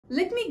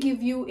Let me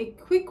give you a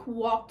quick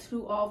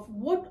walkthrough of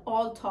what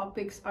all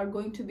topics are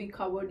going to be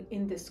covered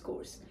in this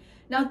course.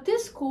 Now,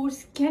 this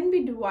course can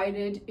be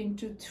divided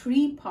into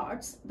 3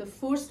 parts. The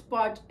first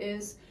part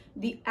is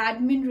the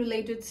admin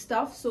related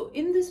stuff. So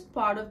in this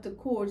part of the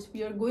course,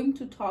 we are going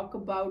to talk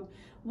about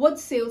what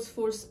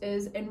Salesforce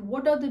is and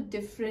what are the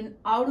different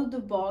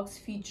out-of-the-box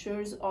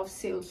features of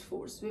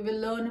Salesforce. We will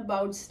learn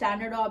about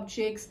standard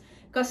objects,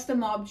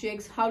 custom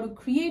objects, how to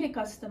create a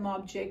custom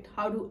object,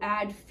 how to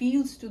add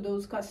fields to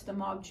those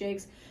custom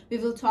objects. We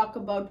will talk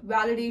about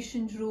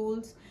validation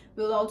rules.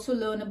 We'll also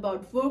learn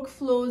about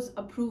workflows,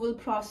 approval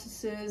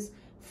processes,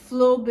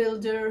 flow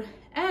builder,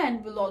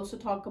 and we'll also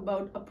talk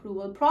about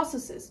approval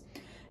processes.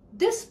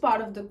 This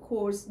part of the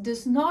course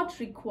does not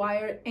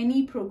require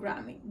any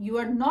programming. You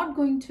are not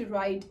going to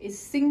write a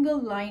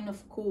single line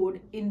of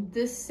code in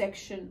this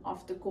section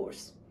of the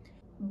course.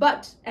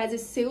 But as a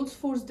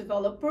Salesforce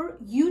developer,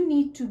 you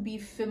need to be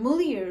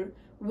familiar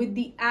with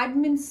the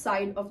admin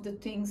side of the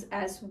things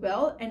as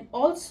well. And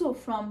also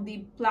from the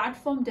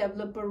Platform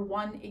Developer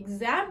 1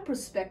 exam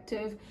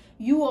perspective,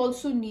 you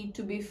also need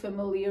to be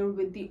familiar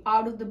with the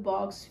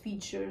out-of-the-box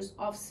features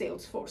of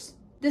Salesforce.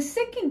 The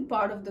second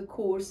part of the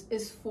course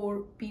is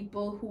for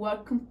people who are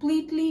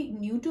completely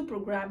new to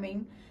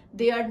programming.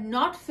 They are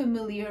not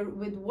familiar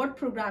with what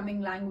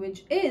programming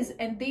language is,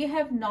 and they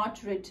have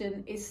not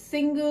written a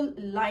single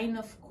line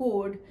of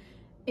code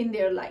in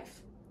their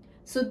life.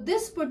 So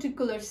this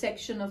particular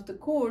section of the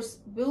course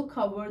will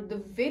cover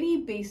the very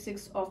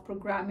basics of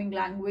programming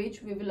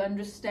language. We will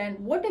understand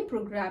what a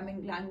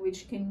programming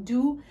language can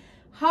do,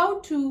 how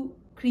to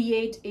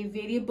create a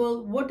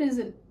variable, what is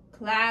a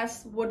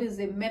class, what is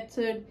a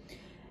method.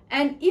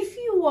 And if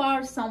you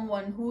are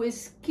someone who is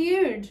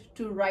scared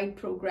to write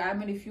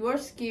program, and if you are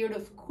scared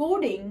of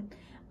coding,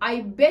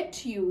 I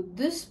bet you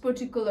this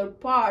particular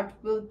part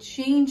will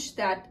change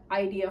that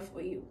idea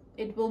for you.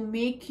 It will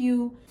make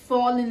you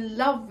fall in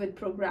love with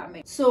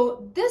programming.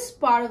 So this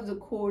part of the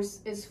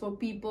course is for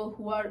people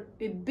who are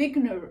a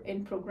beginner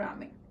in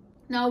programming.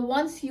 Now,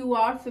 once you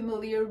are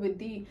familiar with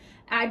the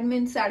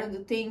admin side of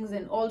the things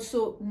and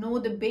also know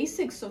the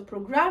basics of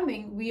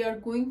programming, we are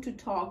going to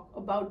talk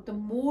about the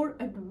more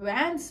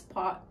advanced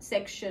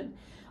section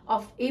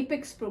of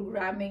Apex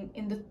programming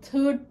in the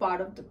third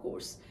part of the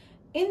course.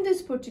 In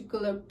this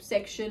particular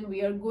section,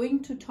 we are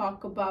going to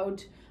talk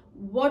about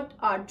what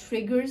are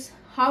triggers,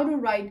 how to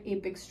write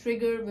Apex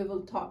trigger. We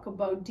will talk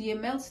about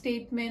DML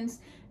statements,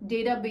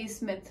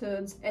 database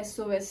methods,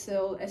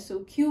 SOSL,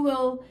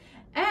 SOQL,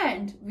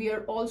 and we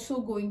are also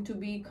going to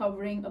be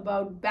covering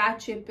about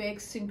batch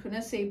Apex,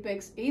 synchronous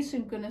Apex,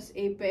 asynchronous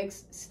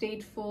Apex,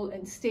 stateful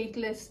and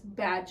stateless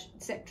batch,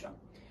 etc.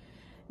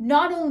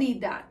 Not only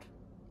that,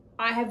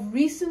 I have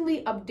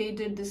recently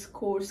updated this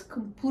course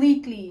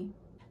completely,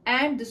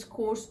 and this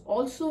course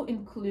also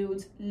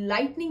includes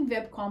Lightning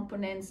Web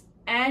Components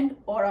and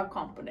Aura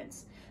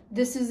Components.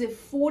 This is a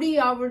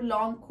 40-hour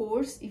long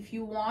course. If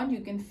you want,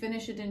 you can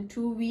finish it in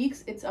 2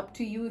 weeks. It's up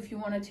to you if you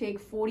want to take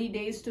 40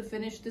 days to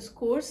finish this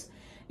course.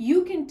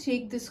 You can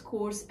take this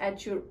course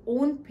at your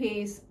own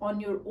pace, on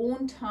your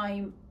own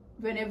time,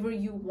 whenever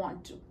you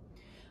want to.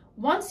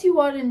 Once you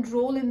are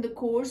enrolled in the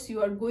course,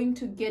 you are going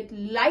to get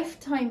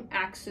lifetime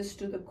access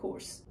to the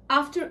course.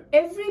 After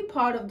every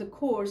part of the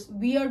course,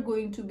 we are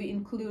going to be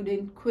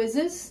including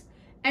quizzes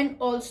and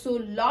also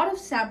a lot of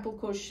sample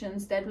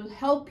questions that will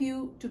help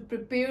you to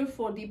prepare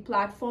for the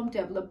Platform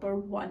Developer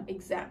 1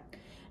 exam.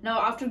 Now,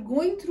 after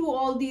going through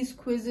all these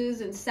quizzes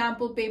and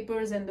sample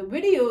papers and the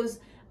videos,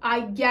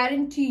 I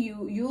guarantee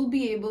you, you'll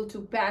be able to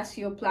pass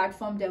your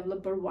Platform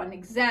Developer 1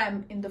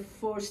 exam in the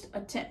first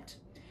attempt.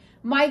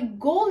 My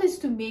goal is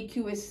to make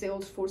you a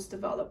Salesforce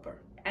developer.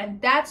 And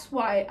that's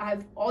why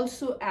I've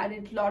also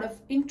added a lot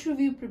of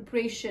interview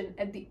preparation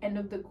at the end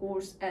of the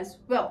course as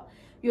well.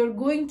 You're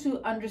going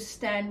to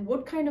understand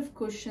what kind of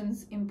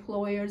questions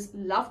employers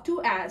love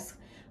to ask,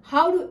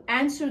 how to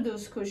answer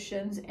those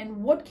questions,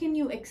 and what can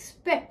you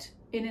expect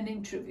in an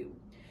interview.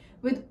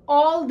 With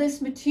all this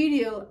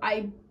material,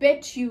 I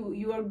bet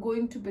you are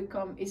going to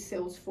become a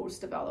Salesforce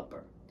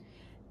developer.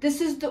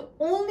 This is the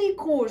only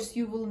course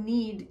you will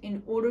need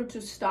in order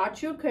to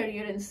start your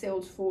career in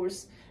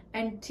Salesforce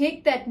and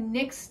take that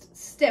next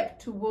step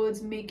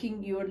towards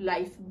making your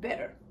life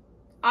better.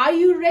 Are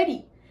you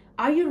ready?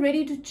 Are you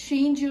ready to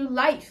change your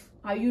life?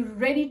 Are you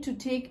ready to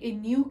take a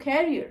new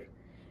career?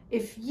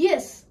 If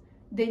yes,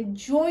 then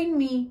join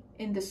me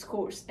in this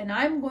course, and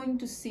I'm going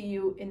to see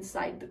you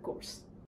inside the course.